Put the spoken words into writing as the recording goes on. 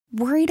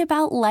Worried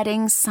about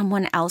letting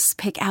someone else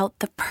pick out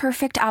the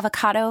perfect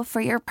avocado for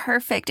your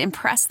perfect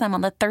impress them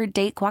on the third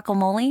date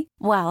guacamole?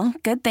 Well,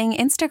 good thing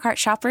Instacart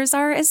shoppers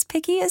are as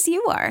picky as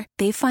you are.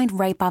 They find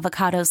ripe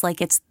avocados like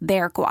it's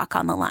their guac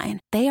on the line.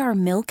 They are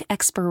milk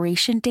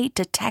expiration date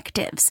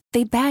detectives.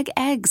 They bag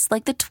eggs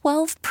like the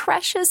 12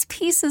 precious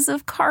pieces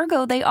of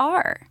cargo they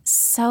are.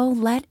 So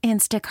let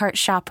Instacart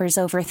shoppers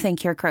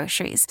overthink your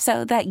groceries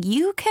so that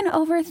you can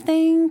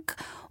overthink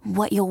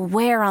what you'll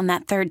wear on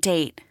that third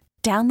date.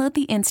 Download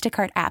the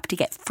Instacart app to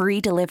get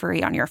free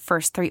delivery on your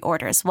first 3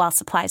 orders while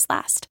supplies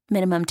last.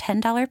 Minimum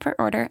 $10 per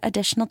order.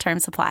 Additional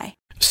terms apply.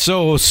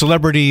 So,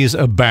 celebrities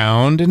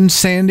abound in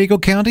San Diego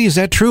County. Is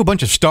that true? A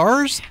bunch of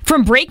stars?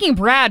 From Breaking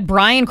Brad,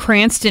 Bryan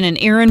Cranston and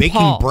Aaron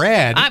Paul. Baking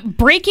Brad?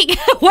 Breaking...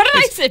 What did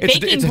I say?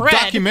 Baking Brad. It's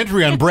a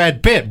documentary on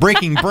Brad Pitt.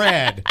 Breaking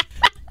Brad.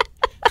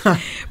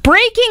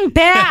 Breaking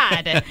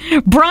Bad.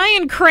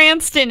 Bryan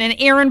Cranston and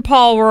Aaron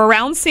Paul were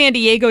around San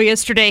Diego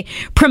yesterday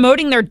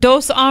promoting their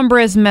Dos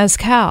Hombres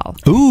Mezcal.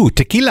 Ooh,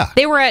 tequila.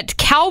 They were at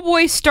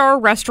Cowboy Star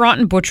Restaurant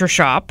and Butcher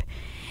Shop.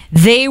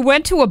 They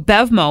went to a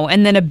Bevmo,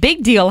 and then a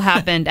big deal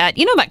happened at,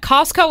 that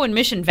Costco in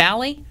Mission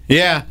Valley?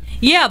 Yeah.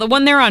 Yeah, the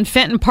one there on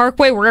Fenton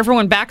Parkway where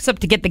everyone backs up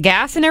to get the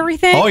gas and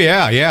everything. Oh,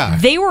 yeah.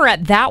 They were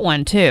at that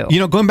one, too.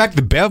 Going back to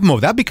the Bevmo,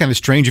 that'd be kind of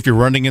strange if you're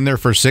running in there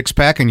for a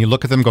six-pack and you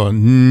look at them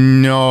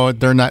going, no,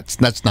 they're not.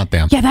 That's not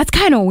them. Yeah, that's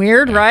kind of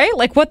weird, right?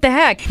 Like, what the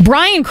heck?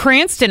 Bryan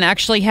Cranston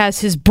actually has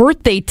his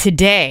birthday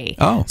today.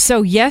 Oh.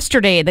 So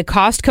yesterday, the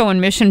Costco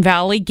in Mission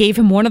Valley gave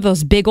him one of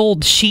those big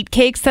old sheet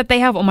cakes that they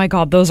have. Oh, my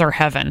God, those are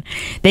heaven.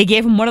 They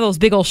gave him one of those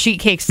big old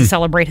sheet cakes to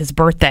celebrate his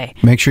birthday.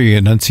 Make sure you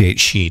enunciate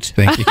sheet.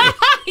 Thank you.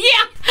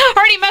 Yeah,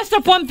 already messed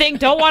up one thing.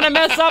 Don't want to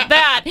mess up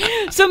that.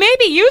 So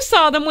maybe you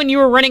saw them when you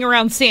were running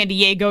around San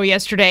Diego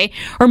yesterday,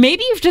 or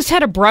maybe you've just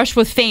had a brush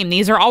with fame.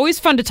 These are always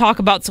fun to talk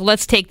about, so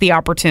let's take the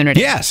opportunity.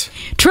 Yes.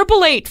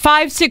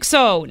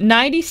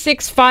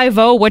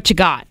 888-560-9650. What you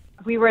got?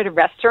 We were at a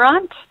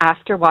restaurant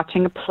after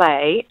watching a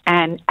play,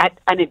 and at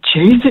an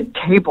adjacent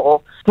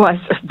table was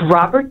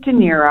Robert De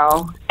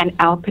Niro and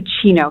Al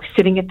Pacino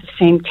sitting at the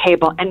same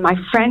table, and my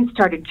friend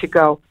started to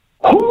go,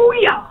 "Oh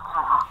yeah,"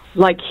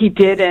 like he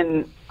did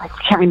in, I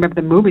can't remember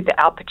the movie that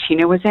Al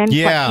Pacino was in,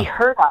 yeah. but he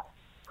heard us.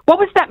 What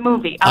was that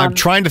movie? I'm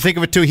trying to think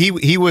of it, too.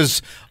 He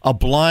was a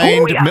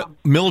blind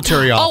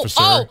military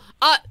officer.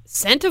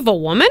 Scent of a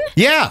Woman?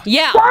 Yeah.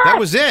 Yeah. That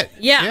was it.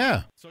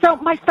 Yeah. So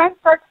my friend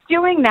starts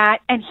doing that,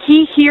 and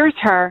he hears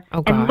her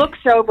and looks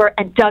over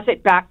and does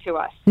it back to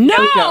us.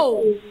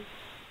 No!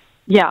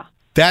 Yeah.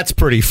 That's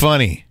pretty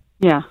funny.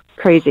 Yeah.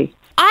 Crazy.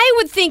 I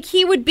would think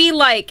he would be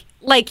like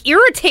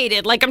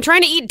irritated, like I'm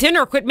trying to eat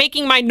dinner, quit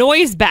making my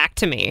noise back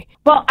to me.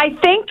 Well, I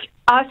think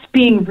us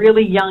being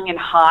really young and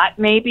hot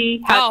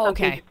maybe has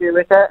something to do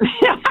with it.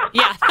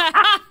 Yeah.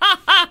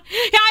 I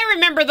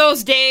remember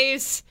those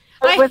days.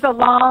 It was a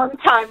long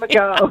time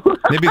ago.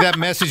 Maybe that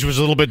message was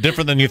a little bit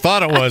different than you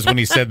thought it was when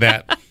he said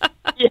that.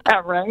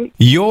 Yeah, right.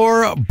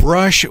 Your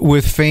brush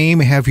with fame,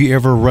 have you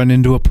ever run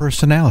into a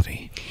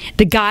personality?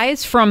 The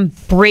guys from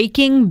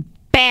Breaking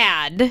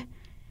Bad,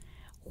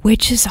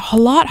 which is a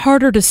lot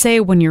harder to say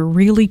when you're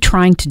really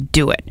trying to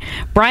do it.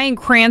 Bryan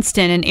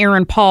Cranston and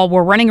Aaron Paul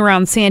were running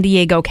around San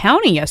Diego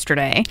County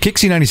yesterday.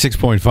 Kixie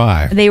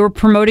 96.5. They were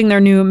promoting their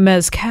new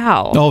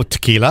mezcal. Oh,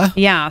 tequila?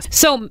 Yeah.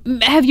 So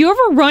have you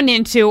ever run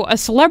into a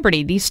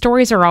celebrity? These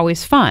stories are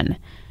always fun.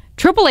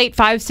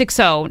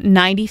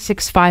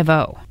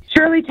 888-560-9650.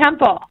 Shirley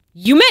Temple.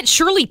 You met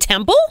Shirley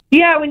Temple?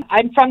 Yeah,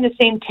 I'm from the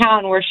same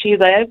town where she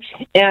lived,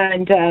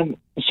 and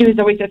she was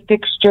always a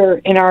fixture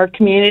in our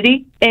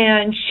community.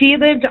 And she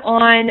lived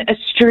on a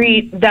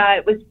street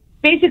that was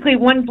basically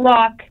one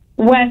block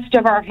west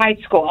of our high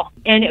school.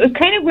 And it was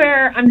kind of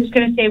where, I'm just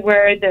going to say,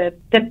 where the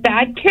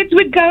bad kids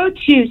would go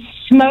to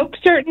smoke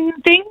certain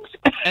things.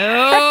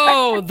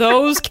 Oh,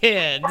 those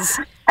kids.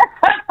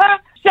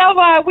 So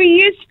we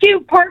used to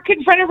park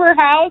in front of her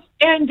house,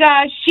 and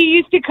she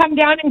used to come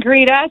down and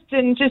greet us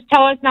and just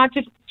tell us not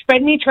to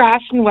spread any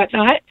trash and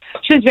whatnot.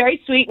 She was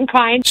very sweet and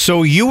kind.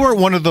 So you were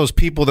one of those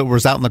people that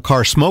was out in the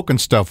car smoking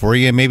stuff, were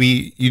you?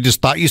 Maybe you just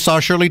thought you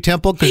saw Shirley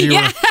Temple? Cause you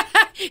were...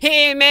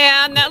 Hey,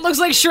 man, that looks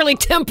like Shirley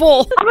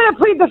Temple. I'm going to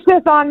plead the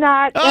fifth on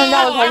that, and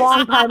that was a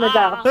long time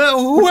ago.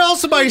 Who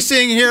else am I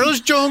seeing here? It's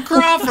Joan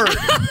Crawford.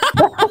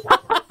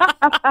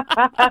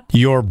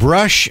 Your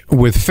brush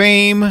with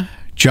fame.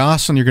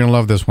 Jocelyn, you're going to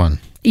love this one.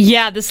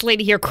 Yeah, this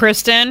lady here,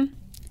 Kristen,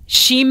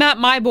 she met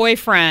my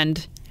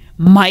boyfriend,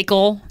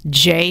 Michael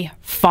J.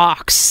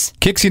 Fox.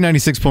 Kixie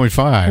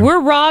 96.5. We're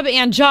Rob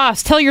and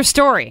Joss. Tell your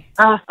story.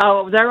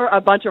 There were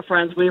a bunch of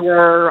friends. We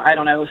were,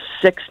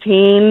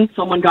 16.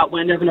 Someone got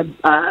wind of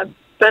a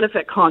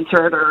benefit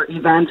concert or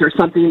event or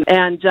something,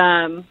 and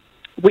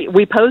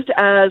we posed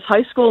as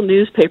high school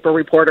newspaper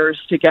reporters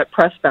to get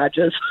press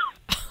badges.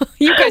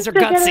 You guys are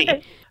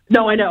gutsy.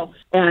 No, I know.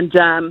 And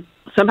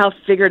somehow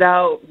figured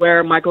out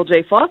where Michael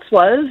J. Fox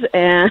was,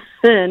 and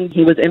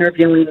he was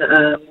interviewing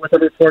with a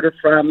reporter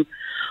from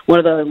one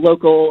of the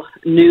local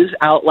news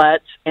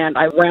outlets, and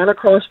I ran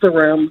across the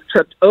room,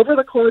 tripped over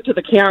the cord to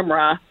the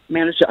camera,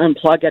 managed to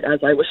unplug it as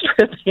I was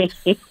tripping.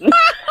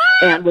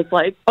 and was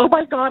like, "Oh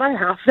my God, I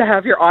have to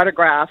have your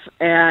autograph."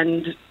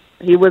 And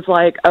he was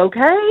like,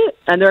 "Okay."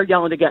 And they're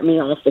yelling to get me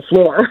off the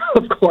floor,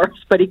 of course.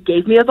 But he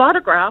gave me his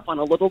autograph on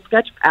a little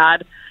sketch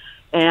pad.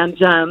 And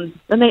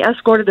then they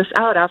escorted us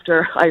out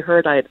after I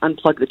heard I'd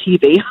unplugged the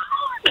TV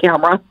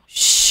camera.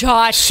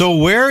 Shut. So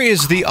where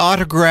is the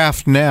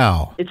autograph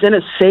now? It's in a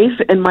safe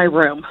in my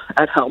room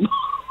at home,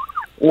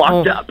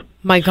 locked up.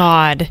 My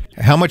God.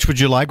 How much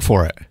would you like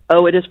for it?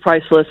 Oh, it is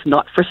priceless,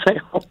 not for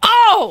sale.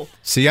 Oh!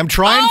 See, I'm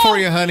trying for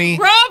you, honey.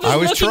 Rob is I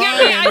was looking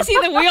trying. at me. I see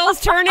the wheels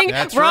turning.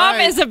 That's Rob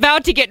right. is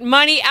about to get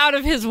money out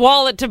of his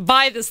wallet to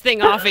buy this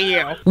thing off of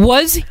you.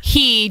 Was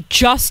he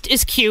just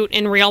as cute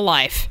in real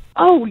life?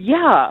 Oh,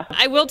 yeah.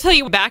 I will tell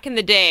you, back in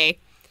the day,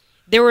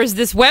 there was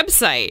this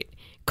website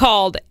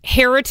called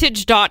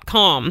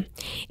heritage.com.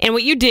 And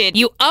what you did,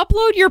 you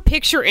upload your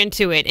picture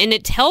into it, and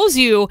it tells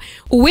you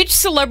which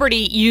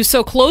celebrity you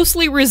so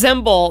closely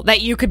resemble that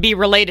you could be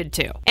related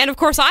to. And of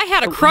course, I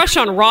had a crush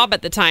on Rob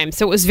at the time,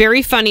 so it was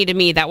very funny to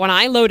me that when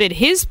I loaded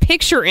his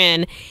picture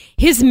in,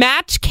 his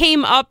match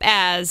came up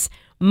as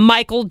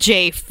Michael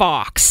J.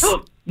 Fox.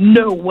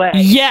 No way.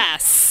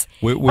 Yes.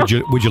 Would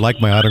you like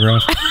my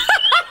autograph?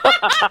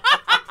 And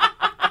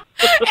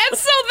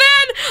so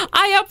then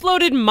I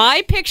uploaded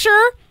my picture,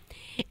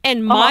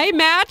 and my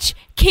match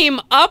came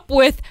up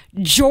with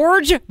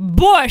George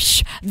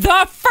Bush,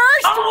 the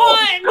first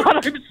one.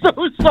 God, I'm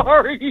so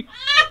sorry.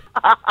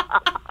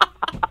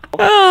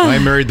 I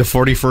married the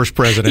 41st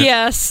president.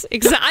 Yes,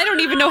 exactly. I don't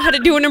even know how to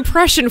do an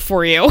impression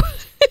for you. Is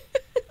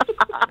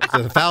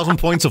it 1,000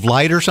 points of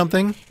light or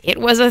something? It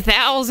was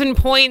 1,000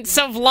 points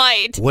of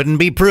light. Wouldn't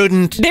be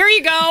prudent. There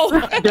you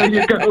go. There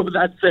you go.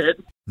 That's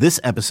it.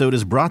 This episode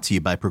is brought to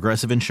you by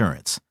Progressive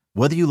Insurance.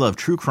 Whether you love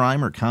true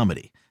crime or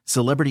comedy,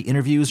 celebrity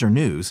interviews or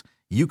news,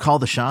 you call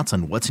the shots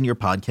on what's in your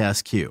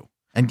podcast queue.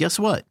 And guess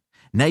what?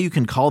 Now you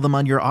can call them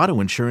on your auto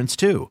insurance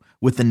too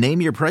with the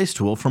Name Your Price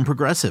tool from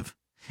Progressive.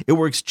 It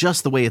works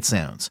just the way it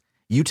sounds.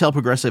 You tell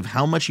Progressive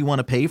how much you want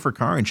to pay for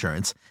car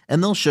insurance,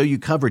 and they'll show you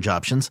coverage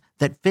options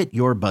that fit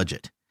your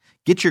budget.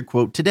 Get your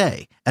quote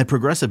today at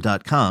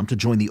Progressive.com to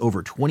join the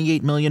over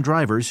 28 million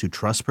drivers who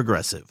trust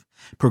Progressive.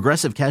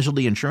 Progressive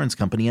Casualty Insurance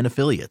Company and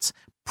Affiliates.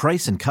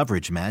 Price and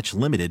coverage match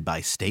limited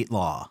by state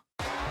law.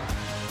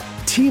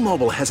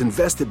 T-Mobile has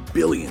invested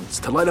billions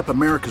to light up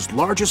America's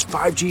largest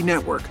 5G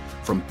network,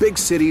 from big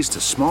cities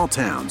to small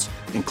towns,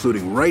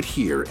 including right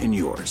here in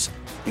yours.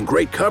 And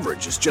great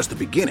coverage is just the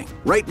beginning.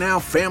 Right now,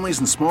 families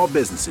and small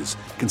businesses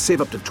can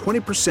save up to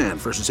 20%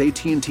 versus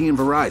AT&T and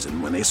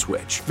Verizon when they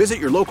switch. Visit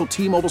your local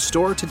T-Mobile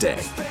store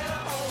today.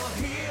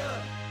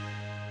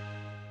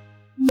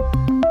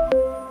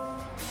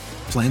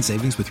 Plan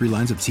savings with 3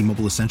 lines of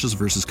T-Mobile Essentials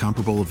versus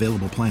comparable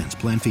available plans.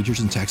 Plan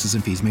features and taxes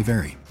and fees may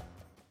vary.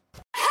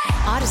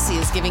 Odyssey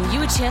is giving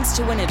you a chance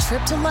to win a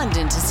trip to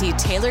London to see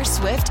Taylor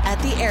Swift at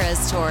the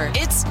Eras Tour.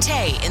 It's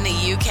Tay in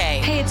the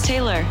UK. Hey, it's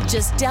Taylor.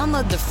 Just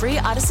download the free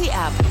Odyssey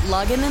app,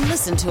 log in and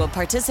listen to a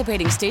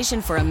participating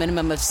station for a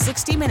minimum of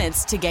 60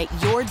 minutes to get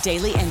your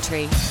daily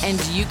entry.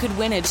 And you could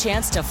win a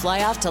chance to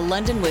fly off to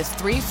London with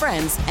 3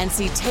 friends and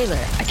see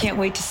Taylor. I can't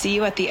wait to see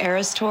you at the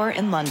Eras Tour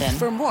in London.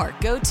 For more,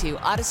 go to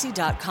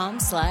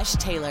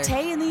odyssey.com/Taylor.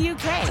 Tay in the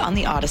UK. It's on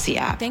the Odyssey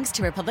app. Thanks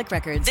to Republic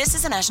Records. This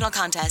is a national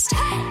contest.